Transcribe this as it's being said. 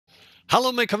Hello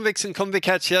my convicts and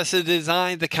convicettes, yes it is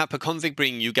I, the Kappa Convict,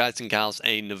 bringing you guys and gals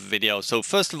another video. So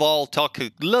first of all, talk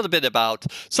a little bit about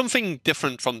something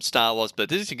different from Star Wars,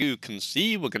 but as you can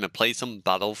see, we're going to play some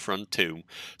Battlefront 2.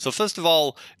 So first of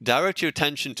all, direct your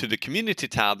attention to the community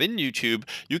tab in YouTube.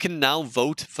 You can now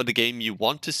vote for the game you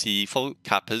want to see for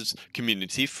Kappa's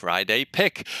Community Friday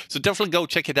pick. So definitely go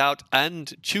check it out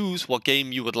and choose what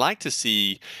game you would like to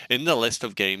see in the list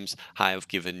of games I have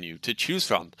given you to choose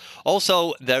from.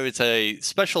 Also, there is a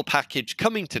special package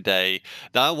coming today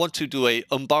that I want to do a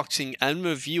unboxing and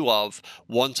review of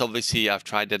once obviously I've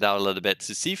tried it out a little bit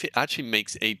to see if it actually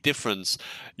makes a difference.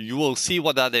 You will see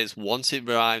what that is once it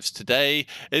arrives today.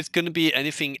 It's going to be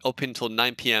anything up until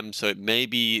 9 PM, so it may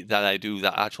be that I do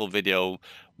the actual video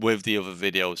with the other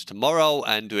videos tomorrow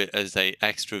and do it as a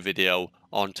extra video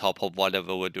on top of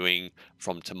whatever we're doing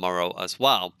from tomorrow as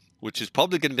well, which is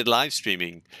probably going to be live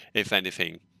streaming if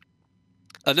anything.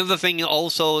 Another thing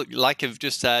also, like I've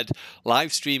just said,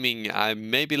 live streaming, I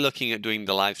may be looking at doing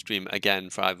the live stream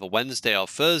again for either Wednesday or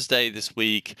Thursday this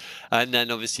week, and then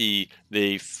obviously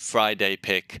the Friday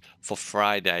pick for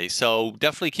Friday. So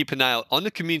definitely keep an eye out on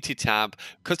the community tab,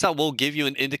 because that will give you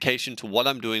an indication to what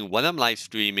I'm doing when I'm live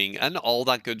streaming and all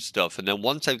that good stuff. And then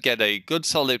once I get a good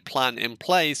solid plan in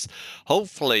place,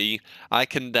 hopefully I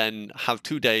can then have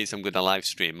 2 days I'm going to live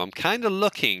stream. I'm kind of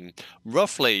looking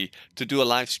roughly to do a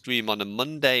live stream on a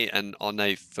Monday and on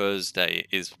a Thursday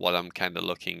is what I'm kind of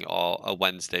looking, or a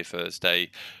Wednesday,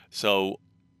 Thursday. So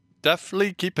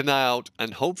definitely keep an eye out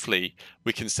and hopefully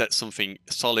we can set something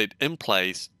solid in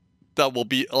place that will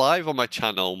be live on my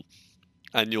channel,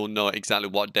 and you'll know exactly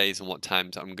what days and what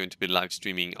times I'm going to be live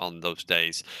streaming on those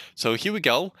days. So here we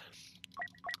go.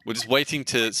 We're just waiting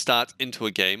to start into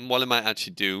a game. What I might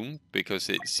actually do, because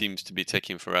it seems to be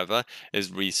taking forever,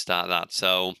 is restart that.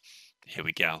 So here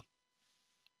we go.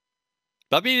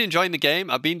 But I've been enjoying the game.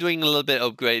 I've been doing a little bit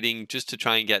of upgrading just to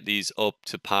try and get these up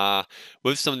to par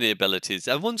with some of the abilities.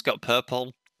 Everyone's got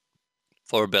purple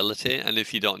for ability, and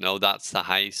if you don't know, that's the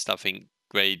highest I think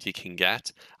grade you can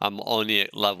get. I'm only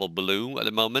at level blue at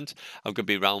the moment. I'm going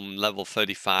to be around level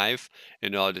 35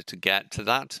 in order to get to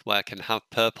that, where I can have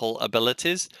purple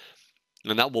abilities,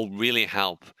 and that will really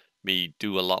help me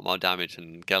do a lot more damage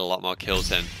and get a lot more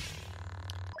kills in.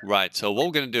 Right, so what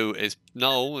we're going to do is,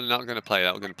 no, we're not going to play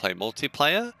that. We're going to play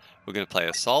multiplayer, we're going to play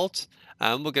assault,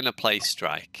 and we're going to play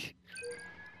strike.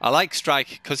 I like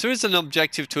strike because there is an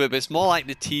objective to it, but it's more like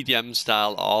the TDM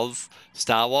style of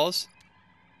Star Wars.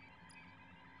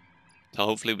 So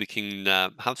hopefully we can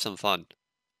have some fun.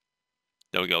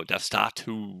 There we go, Death Star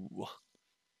 2.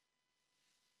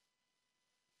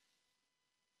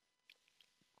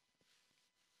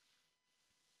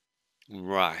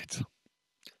 Right.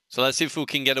 So let's see if we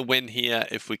can get a win here.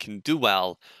 If we can do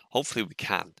well, hopefully we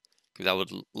can, because I would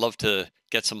love to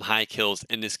get some high kills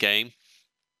in this game.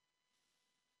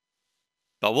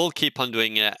 But we'll keep on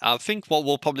doing it. I think what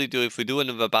we'll probably do if we do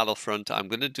another Battlefront, I'm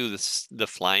going to do the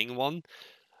flying one,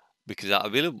 because I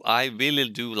really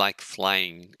do like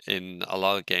flying in a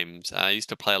lot of games. I used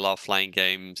to play a lot of flying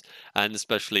games, and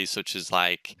especially such as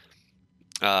like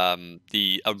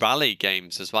the rally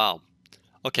games as well.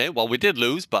 Okay, well we did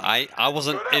lose, but I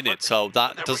wasn't in it, so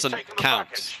that doesn't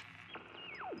count.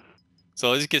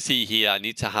 So as you can see here, I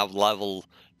need to have level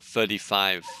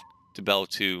 35 to be able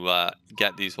to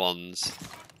get these ones.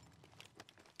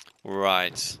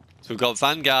 Right. So we've got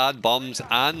Vanguard, bombs,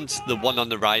 and the one on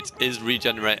the right is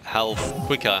regenerate health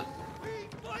quicker.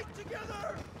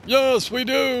 Yes, we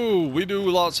do! We do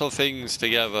lots of things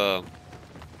together.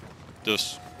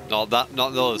 Just not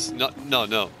those.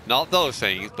 No, not those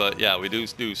things, but yeah, we do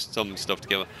some stuff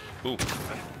together. Ooh.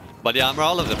 But yeah, I'm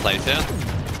all over the place here.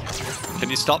 Can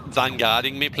you stop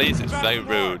vanguarding me, please? It's very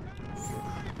rude.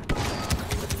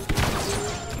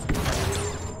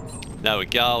 There we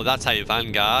go. That's how you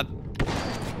vanguard.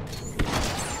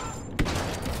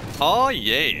 Oh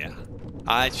yeah,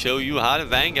 I show you how to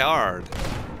vanguard.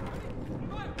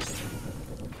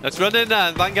 Let's run in there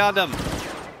and vanguard them.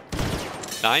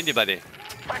 Behind you, buddy.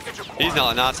 He's not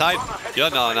on our side.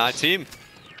 You're not on our team.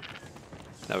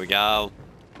 There we go.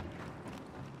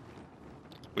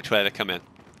 Which way they come in?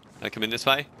 They come in this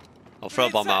way? I'll throw a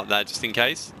bomb out there just in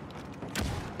case.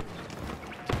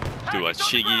 Do a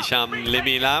shiggy sham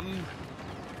limmy lam.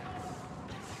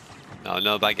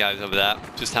 No bad guys over there.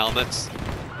 Just helmets.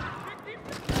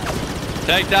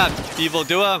 Take that, evil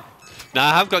doer. Now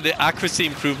I have got the accuracy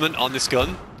improvement on this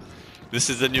gun. This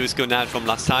is the newest gun out from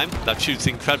last time. That shoots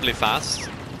incredibly fast.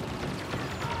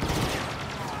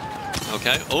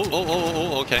 Okay.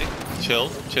 Oh, okay.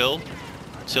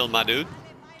 Chill, my dude.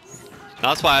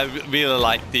 That's why I really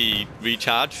like the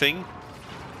recharge thing.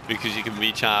 because you can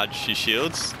recharge your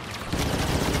shields.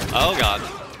 Oh god.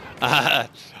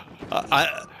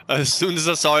 As soon as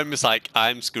I saw him, it's like,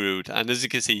 I'm screwed. And as you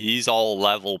can see, he's all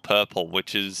level purple,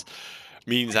 which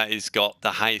means that he's got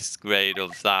the highest grade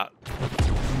of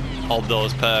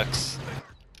those perks,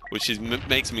 which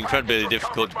makes him incredibly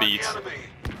difficult to beat.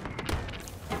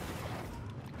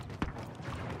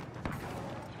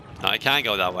 I can't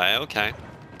go that way, okay.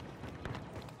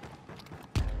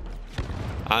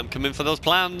 I'm coming for those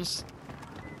plans.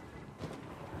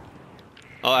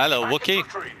 Oh, hello, Wookie.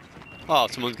 Oh,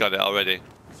 someone's got it already.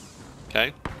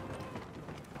 Okay.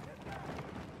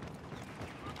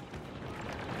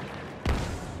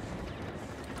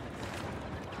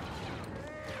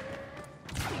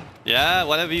 Yeah,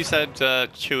 whatever you said,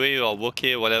 Chewie or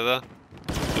Wookie or whatever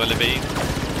you want to be.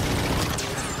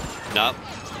 No,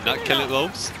 not killing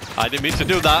wolves. I didn't mean to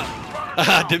do that.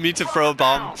 I didn't mean to throw a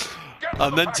bomb. I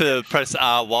meant to press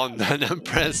R1 and then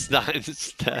press that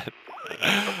instead.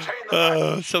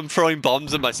 So I'm throwing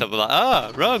bombs at myself. I'm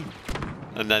like, run!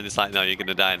 And then it's like, no, you're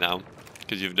gonna die now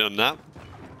because you've done that.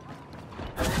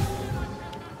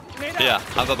 Yeah,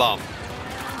 have a bomb.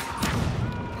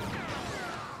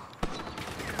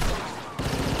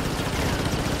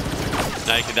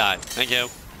 Now you can die. Thank you.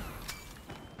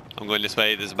 I'm going this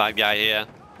way. There's a bad guy here.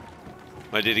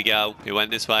 Where did he go? He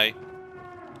went this way.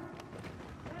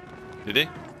 Did he?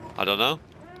 I don't know.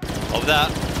 Over there.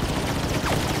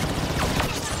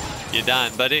 You're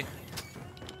dying, buddy.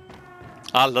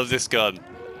 I love this gun.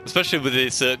 Especially with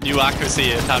this new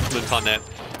accuracy attachment on it.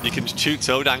 You can shoot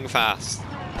so dang fast.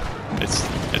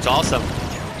 It's awesome.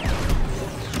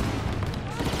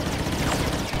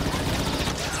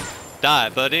 Die,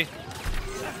 buddy.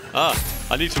 Oh,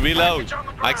 I need to reload.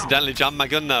 I accidentally jammed my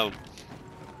gun now.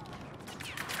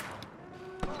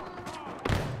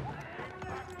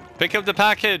 Pick up the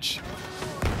package.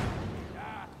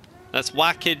 Let's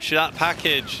whackage that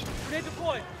package.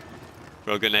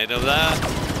 Throw a grenade over there.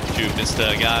 Shoot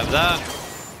Mr. Guy over there.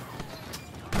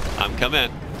 I'm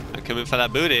coming. I'm coming for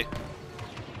that booty.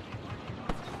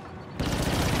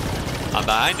 I'm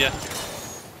behind you.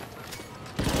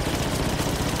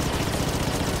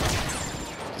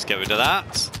 Just get rid of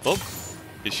that. Oh,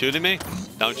 he's shooting me.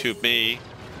 Don't shoot me.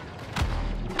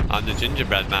 I'm the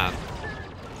gingerbread man.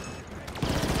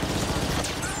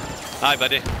 Hi,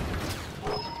 buddy.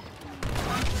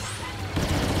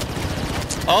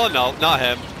 Oh no, not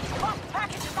him.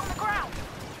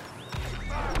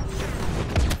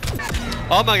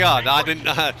 Oh my god, I didn't.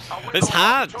 It's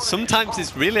hard. Sometimes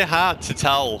it's really hard to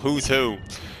tell who's who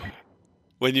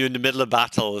when you're in the middle of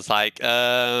battle. It's like,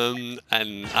 and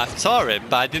I saw him,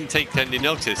 but I didn't take any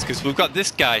notice because we've got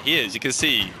this guy here, as you can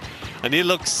see, and he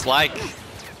looks like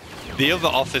the other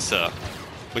officer,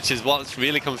 which is what's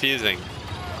really confusing.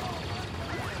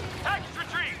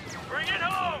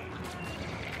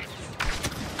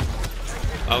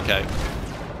 Okay.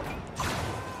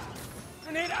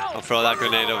 I'll throw that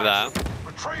grenade over there.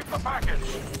 Retrieve the package.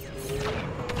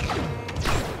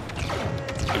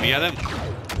 Can we get him?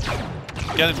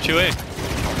 Get him, Chewie.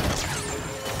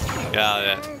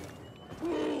 Yeah.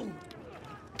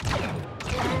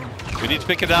 We need to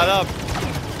pick that up.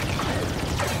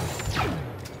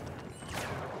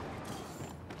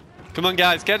 Come on,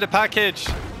 guys, get the package.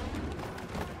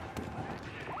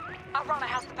 Outrunner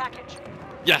has the package.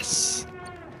 Yes.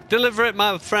 Deliver it,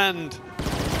 my friend.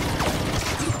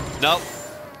 Nope.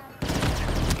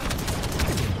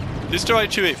 Destroy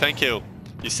Chewie, thank you.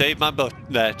 You saved my butt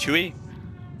there, Chewie.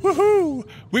 Woohoo!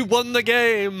 We won the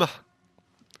game!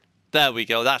 There we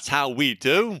go, that's how we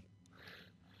do.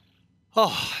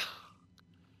 Oh.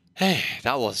 Hey,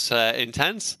 that was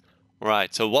intense.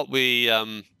 Right, so what we...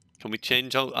 can we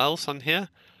change else on here?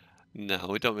 No,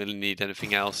 we don't really need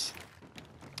anything else.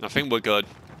 I think we're good.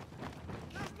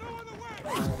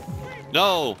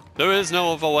 No, there is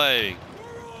no other way.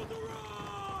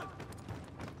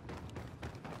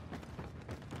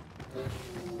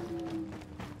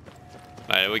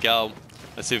 Right, here we go.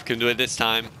 Let's see if we can do it this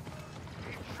time.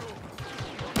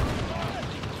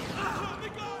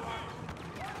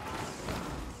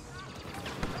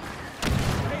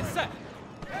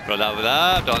 Throw that over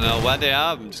there. Don't know where they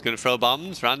are. I'm just going to throw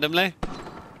bombs randomly.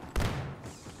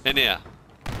 In here.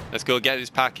 Let's go get his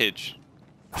package.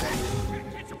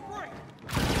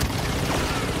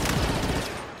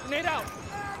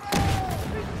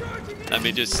 Let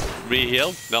me just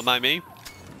re-heal. Don't mind me.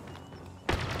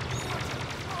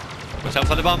 Watch out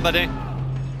for the bomb, buddy.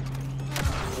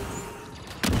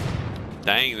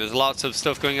 Dang, there's lots of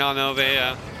stuff going on over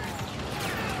here.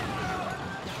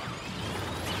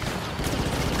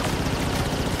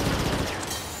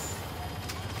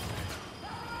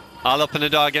 I'll open the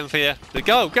door again for you.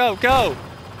 Go, go, go!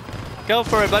 Go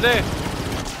for it, buddy!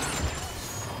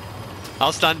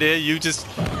 I'll stand here, you just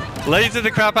laser the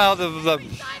crap out of them.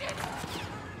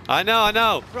 I know, I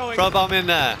know. Throw a bomb in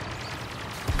there.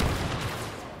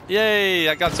 Yay,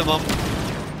 I got someone.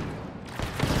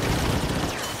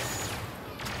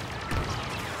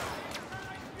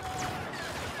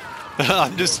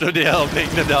 I'm just stood here opening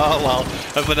the door while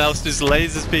everyone else just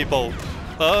lasers people.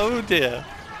 Oh dear.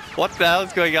 What the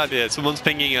hell's going on here? Someone's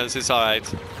pinging us, it's alright.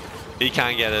 He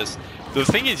can't get us. The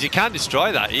thing is, you can't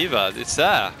destroy that either. It's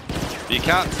there. You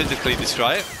can't physically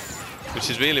destroy it, which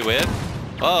is really weird.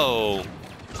 Oh.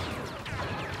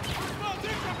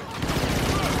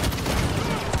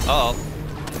 Uh oh.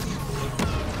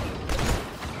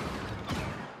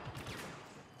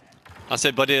 I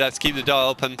said, buddy, let's keep the door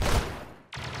open.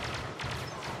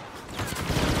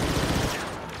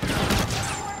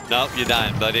 Nope, you're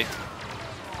dying, buddy.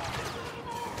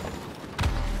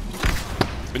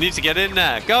 We need to get in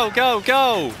there. Go, go,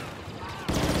 go!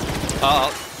 Uh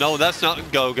oh, no, that's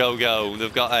not go, go, go.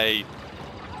 They've got a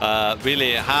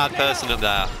really hard person up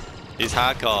there. He's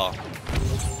hardcore.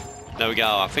 There we go.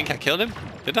 I think I killed him.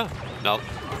 Did I? No.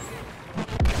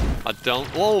 I don't.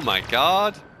 Oh my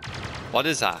god. What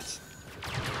is that?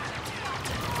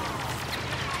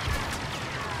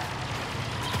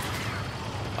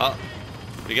 Oh.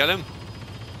 You got him?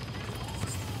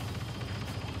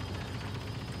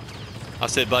 I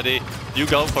said, buddy, you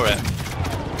go for it.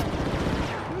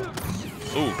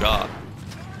 Oh, God.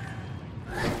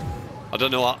 I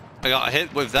don't know what I got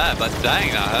hit with there, but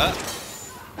dang, that hurt.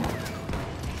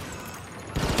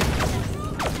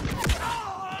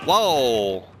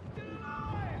 Whoa.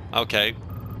 Okay.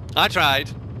 I tried.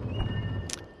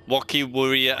 Wacky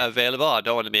Warrior available. I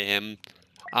don't want to be him.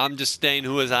 I'm just staying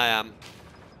who as I am.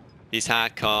 He's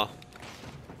hardcore.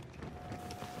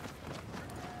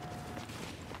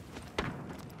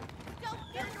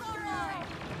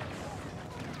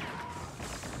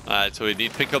 Alright, so we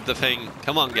need to pick up the thing.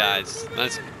 Come on, guys.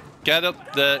 Let's get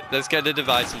the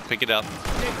device and pick it up.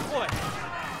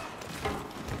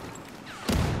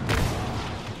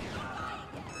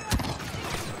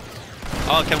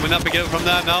 Oh, can we not pick it up from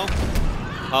there? No?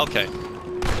 Okay.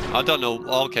 I don't know.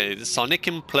 Okay, the Sonic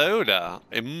Imploder.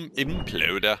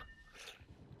 Imploder.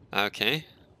 Okay.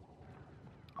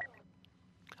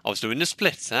 I was doing the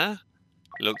splits, huh?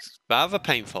 Looks rather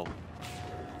painful.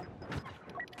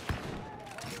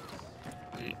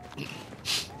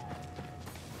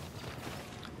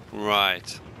 Right.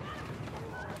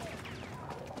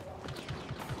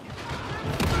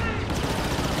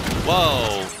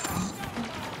 Whoa.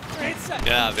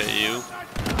 Get out of it, you.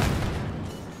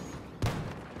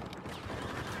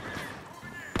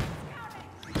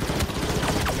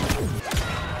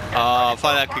 Oh, I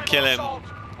thought I could kill him.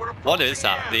 What is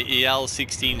that? The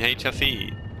EL-16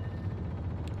 HFE.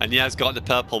 And he has got the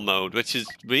purple mode, which is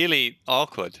really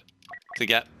awkward to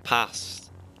get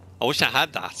past. I wish I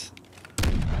had that.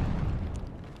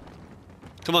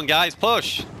 Come on, guys,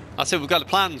 push. I said we've got the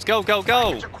plans. Go, go,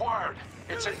 go.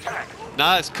 It's intact.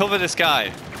 Now let's cover this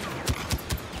guy.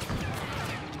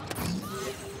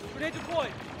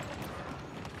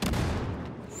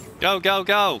 Go, go,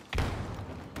 go.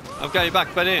 I've got you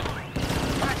back, buddy.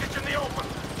 Package in the open.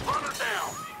 Run her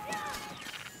down.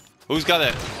 Who's got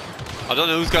it? I don't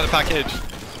know who's got the package.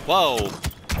 Whoa.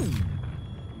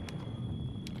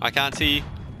 I can't see.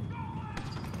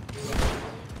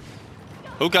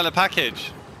 Who got the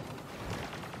package?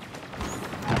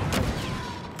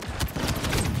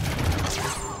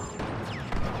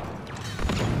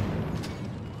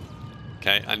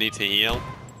 Okay, I need to heal.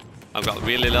 I've got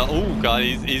really low. Oh god,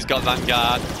 he's got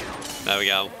Vanguard. There we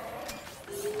go.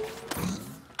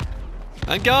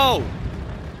 And go!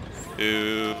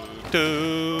 Do,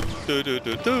 do, do, do,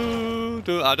 do, do,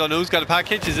 do. I don't know who's got a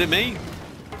package. Is it me?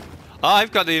 Oh,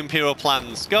 I've got the Imperial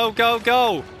plans. Go, go,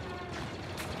 go!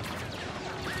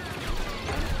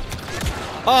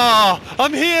 Oh,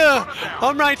 I'm here!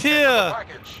 I'm right here!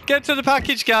 Get to the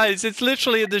package, guys. It's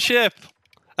literally in the ship.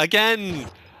 Again,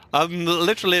 I'm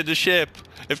literally in the ship.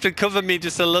 If they'd covered me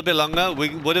just a little bit longer, we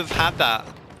would have had that.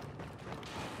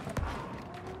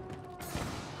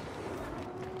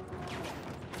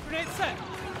 Grenade set.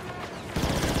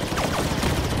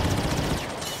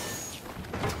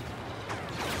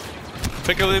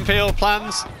 Pick up the Imperial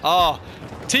plans. Oh,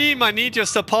 team, I need your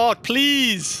support,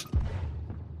 please.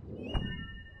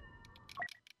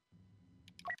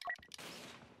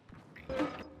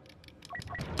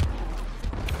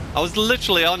 I was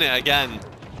literally on it again.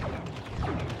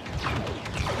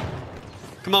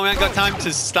 Come on, we ain't got time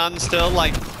to stand still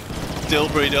like Dill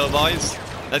Burrito boys.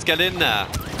 Let's get in there.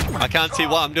 I can't see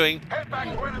what I'm doing. Head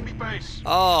back to enemy base.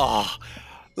 Oh,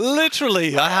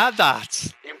 literally, I had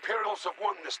that. The Imperials have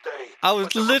won this day. I was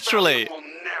but the literally rebellion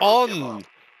will never give on up.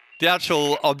 the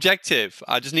actual objective.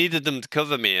 I just needed them to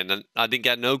cover me, and then I didn't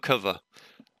get no cover.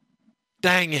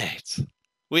 Dang it.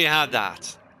 We had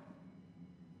that.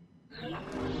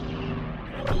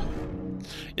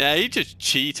 Yeah, he just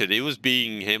cheated. He was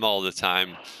being him all the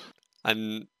time.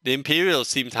 And the Imperials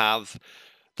seem to have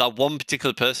that one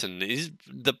particular person. Is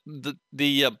the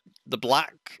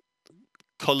black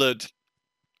coloured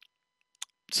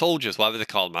soldiers, whatever they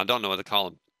call them. I don't know what they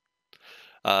call them.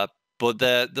 But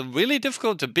they're really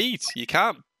difficult to beat. You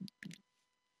can't.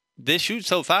 They shoot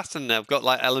so fast, and they've got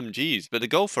like LMGs, but they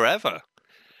go forever.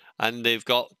 And they've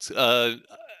got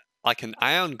like an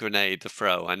ion grenade to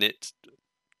throw, and it's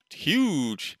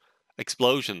huge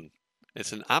explosion.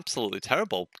 It's an absolutely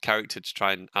terrible character to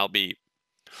try and outbeat.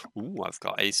 Ooh, I've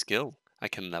got a skill. I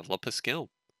can level up a skill.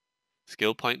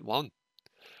 Skill point 1.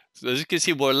 So as you can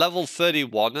see, we're level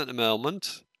 31 at the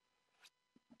moment.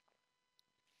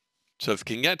 So if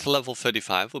we can get to level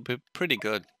 35, we'll be pretty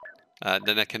good.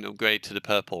 Then I can upgrade to the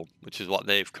purple, which is what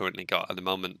they've currently got at the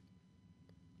moment.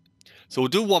 So we'll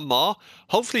do one more.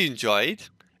 Hopefully you enjoyed.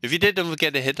 If you did, don't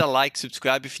forget to hit that like,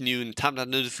 subscribe if you're new, and tap that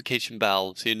notification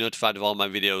bell so you're notified of all my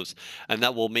videos. And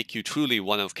that will make you truly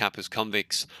one of Kappa's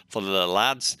convicts for the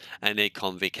lads and a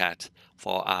convict cat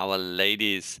for our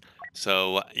ladies.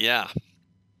 So yeah,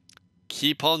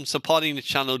 keep on supporting the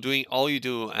channel, doing all you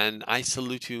do, and I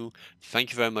salute you.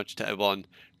 Thank you very much to everyone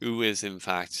who is in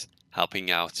fact helping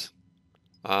out.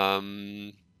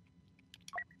 Acid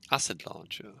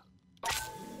launcher.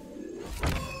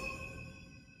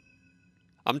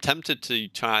 I'm tempted to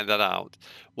try that out.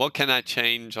 What can I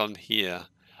change on here?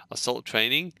 Assault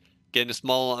training. Gain a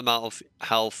small amount of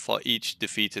health for each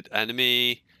defeated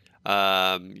enemy.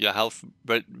 Your health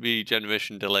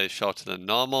regeneration delay is shorter than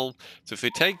normal. So if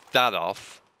we take that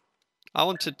off, I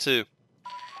wanted to...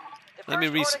 Let me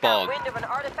respawn. Wind of an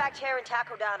artifact here in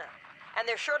Takodana, and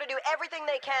they're sure to do everything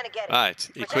they can to get it. Right,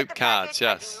 equip cards,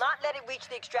 yes. Do not let it reach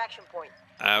the extraction point.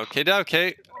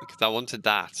 Okay, because I wanted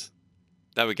that.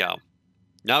 There we go.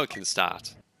 Now we can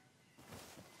start.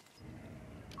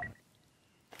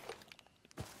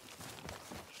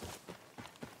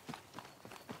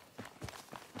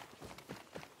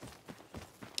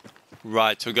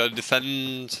 Right, so we've got to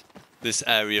defend this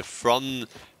area from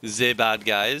the bad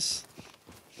guys.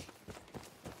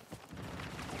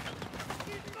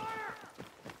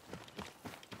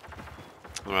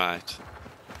 Right.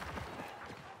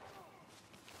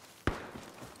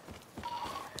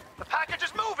 The package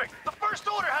is moving. The First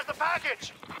Order has the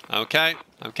package. Okay,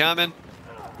 I'm coming.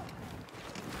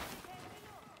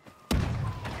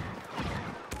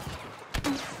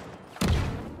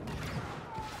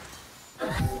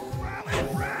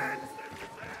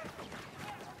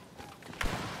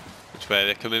 Which way are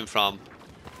they coming from?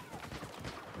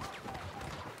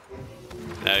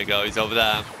 There you go, he's over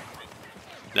there.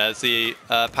 There's the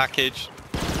package.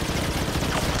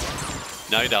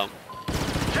 No, you don't.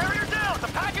 Carrier down. The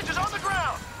package is on the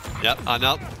ground. Yep, I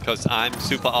know, because I'm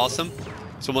super awesome.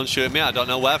 Someone shooting me, I don't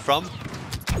know where from.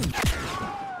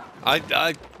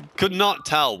 I could not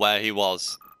tell where he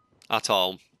was at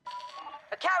all.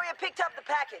 A carrier picked up the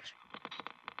package.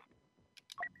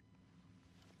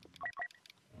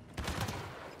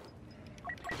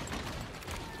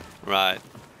 Right.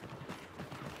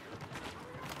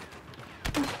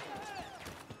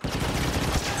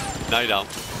 No, you don't.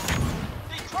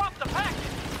 They dropped the package!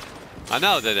 I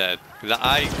know they did.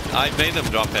 I made them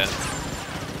drop it.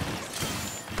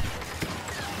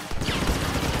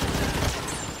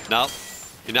 No,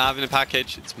 you're not having a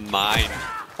package. It's mine.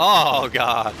 Oh,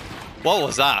 God. What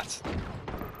was that?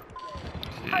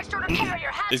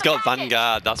 He's got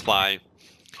Vanguard, that's why.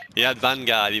 He had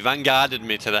Vanguard. He Vanguarded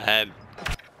me to the head.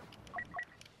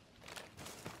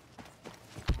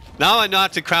 Now I know how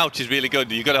to crouch is really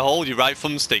good. You got to hold your right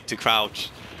thumbstick to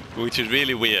crouch, which is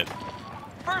really weird.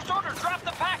 First Order dropped the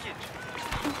package!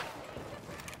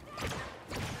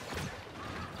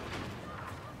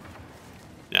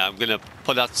 Yeah, I'm gonna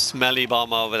put that smelly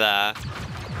bomb over there.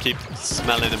 Keep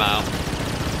smelling him out.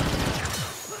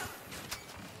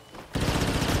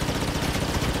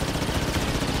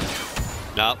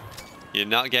 No, you're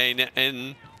not getting it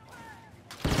in.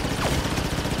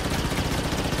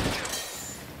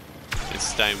 It's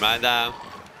staying right there.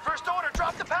 First Order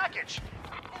dropped the package.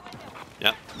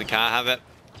 Yep, they can't have it.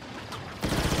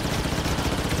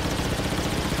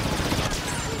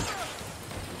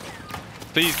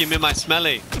 Please give me my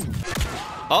smelly.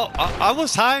 Oh, I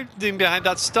was hiding behind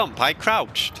that stump. I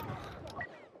crouched.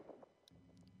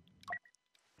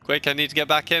 Quick, I need to get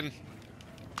back in.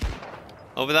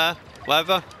 Over there,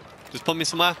 wherever. Just put me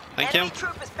somewhere. Thank you. Enemy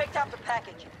troop has picked up the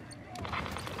package.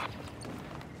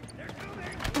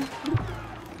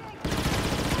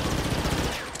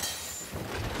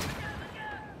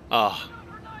 Oh.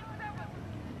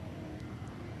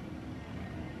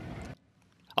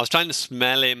 I was trying to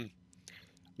smell him.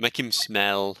 Make him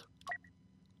smell.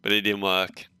 But it didn't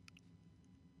work.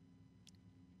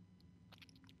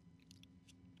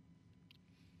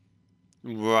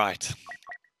 Right.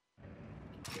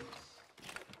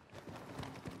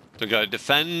 So go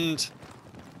defend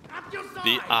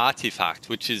the artifact,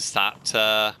 which is that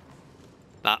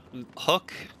that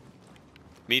hook,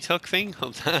 meat hook thing.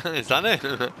 Is that it?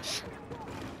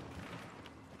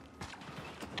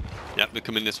 Yep, they're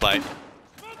coming this way.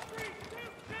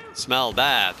 Smell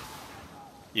bad,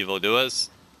 evildoers.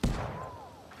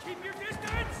 Keep your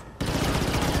distance!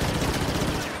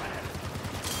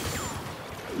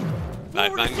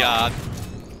 Right, Vanguard.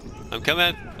 I'm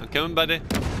coming, buddy.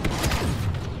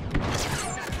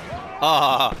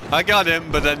 Ah, I got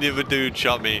him, but then the other dude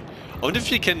shot me. I wonder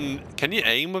if you can you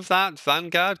aim with that,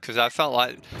 Vanguard? Because I felt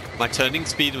like my turning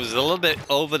speed was a little bit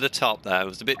over the top there. It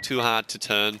was a bit too hard to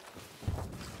turn.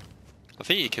 I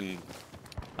think you can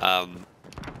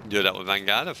do that with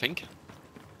Vanguard, I think.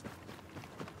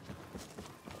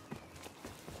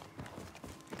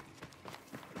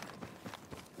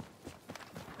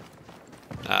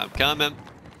 I'm coming.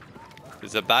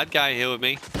 There's a bad guy here with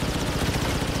me.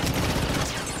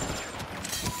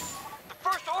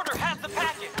 Has the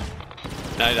package.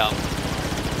 No, you don't.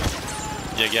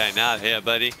 You're getting out of here,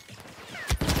 buddy.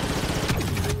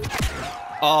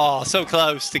 Oh, so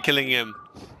close to killing him.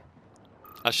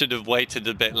 I should have waited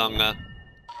a bit longer.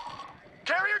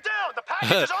 Carrier down. The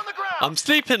package is on the ground. I'm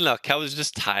sleeping. Look, I was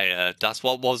just tired. That's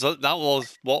what was. That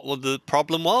was what the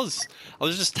problem was. I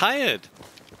was just tired.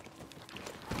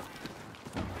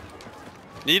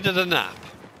 Needed a nap.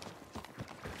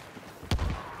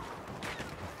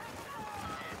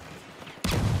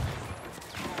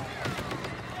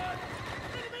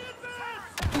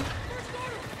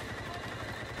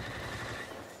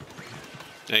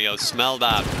 There you go, smell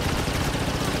that.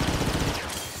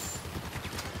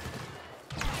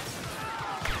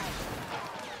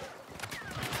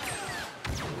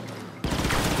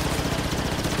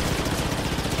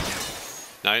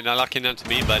 No, you're not locking onto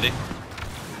me, buddy.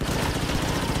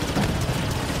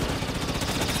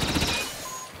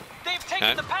 They've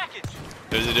taken the package.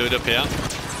 There's a dude up here.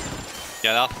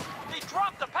 Get off. They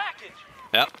dropped the package.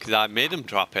 Yep, because I made him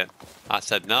drop it. I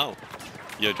said no.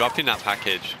 You're dropping that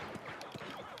package.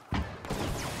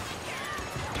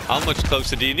 How much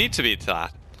closer do you need to be to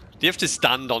that? Do you have to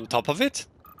stand on top of it?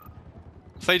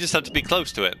 I thought you just had to be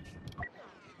close to it.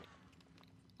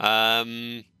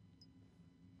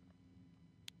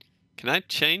 Can I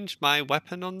change my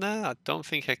weapon on there? I don't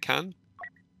think I can.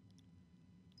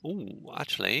 Oh,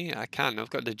 actually, I can. I've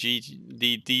got the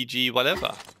DG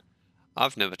whatever.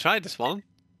 I've never tried this one.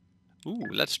 Ooh,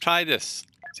 let's try this.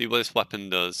 See what this weapon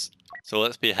does. So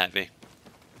let's be heavy.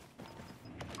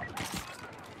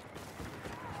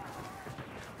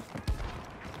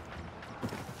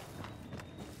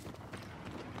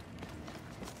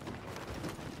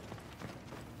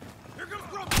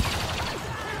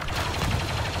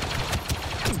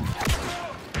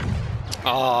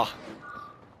 Oh,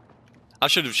 I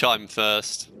should have shot him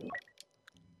first.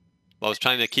 I was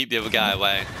trying to keep the other guy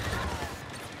away.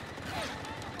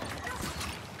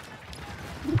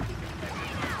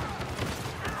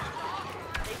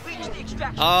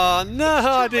 Oh no,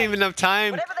 I didn't even have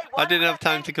time. I didn't have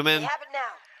time to come in.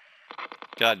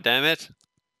 God damn it.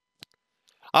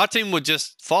 Our team were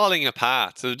just falling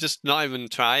apart. They were just not even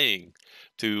trying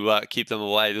to keep them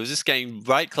away. They were just getting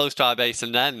right close to our base,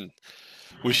 and then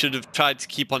we should have tried to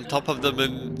keep on top of them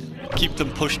and keep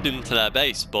them pushed into their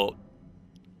base, but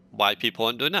why people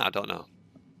aren't doing that, I don't know.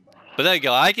 But there you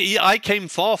go, I came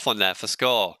fourth on there for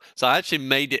score, so I actually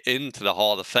made it into the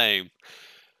Hall of Fame,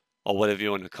 or whatever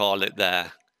you want to call it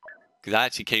there, because I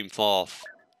actually came fourth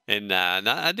in there, and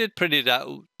I did pretty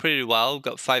well,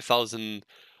 got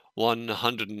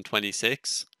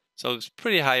 5,126, so it's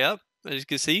pretty high up, as you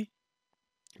can see.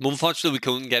 But unfortunately, we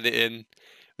couldn't get it in,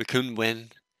 we couldn't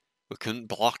win. We couldn't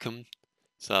block them.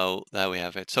 So there we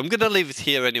have it. So I'm going to leave it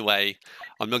here anyway.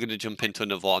 I'm not going to jump into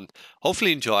another one.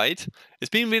 Hopefully you enjoyed. It's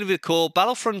been really, really cool.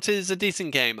 Battlefront is a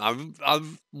decent game. I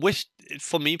wish,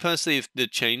 for me personally, if they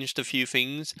changed a few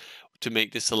things to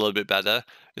make this a little bit better.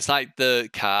 It's like the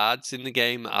cards in the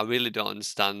game. I really don't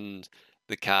understand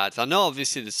the cards. I know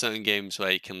obviously there's certain games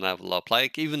where you can level up.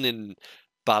 Like even in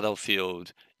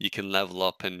Battlefield, you can level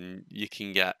up and you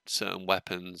can get certain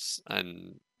weapons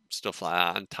and stuff like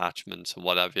that, attachments and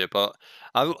whatever. But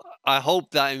I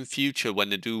hope that in future, when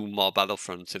they do more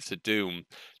Battlefronts, if they do,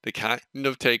 they kind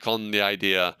of take on the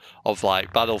idea of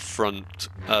like Battlefield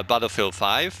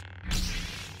 5.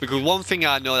 Because one thing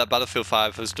I know that Battlefield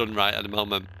 5 has done right at the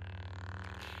moment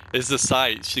is the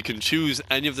sites. You can choose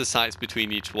any of the sites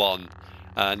between each one,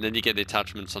 and then you get the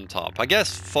attachments on top. I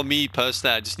guess for me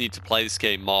personally, I just need to play this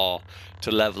game more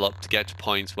to level up, to get to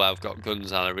points where I've got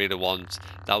guns that I really want.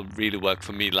 That would really work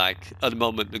for me. Like at the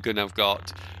moment, the gun I've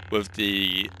got with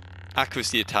the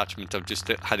accuracy attachment I've just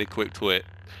had equipped to it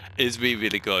is really,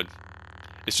 really good.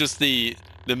 It's just the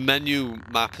menu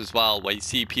map as well, where you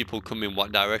see people come in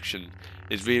what direction,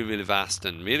 is really, really vast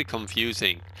and really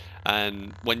confusing.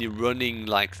 And when you're running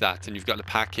like that and you've got the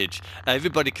package,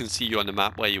 everybody can see you on the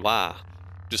map where you are.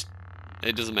 Just,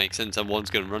 it doesn't make sense. Everyone's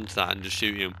going to run to that and just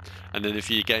shoot you. And then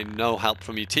if you're getting no help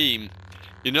from your team,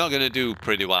 you're not going to do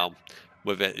pretty well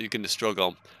with it. You're going to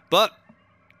struggle. But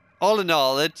all in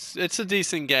all, it's a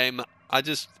decent game. I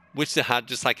just wish they had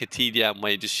just like a TDM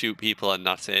where you just shoot people and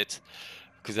that's it.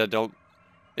 Because I don't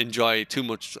enjoy too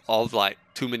much of like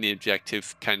too many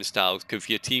objective kind of styles. Because if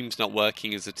your team's not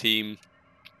working as a team,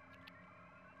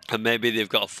 and maybe they've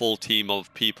got a full team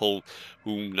of people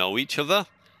who know each other,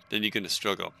 then you're going to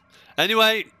struggle.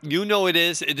 Anyway, you know it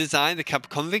is I, the Kappa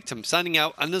Convict. I'm signing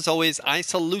out, and as always, I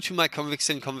salute you, my Convicts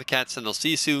and Convicettes, and I'll see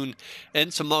you soon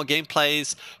in some more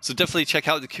gameplays. So definitely check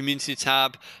out the community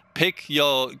tab. Pick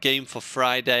your game for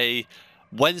Friday.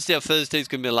 Wednesday or Thursday is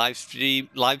going to be a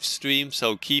live stream,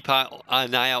 so keep an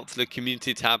eye out for the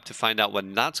community tab to find out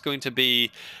when that's going to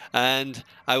be. And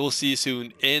I will see you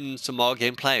soon in some more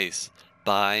gameplays.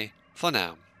 Bye for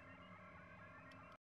now.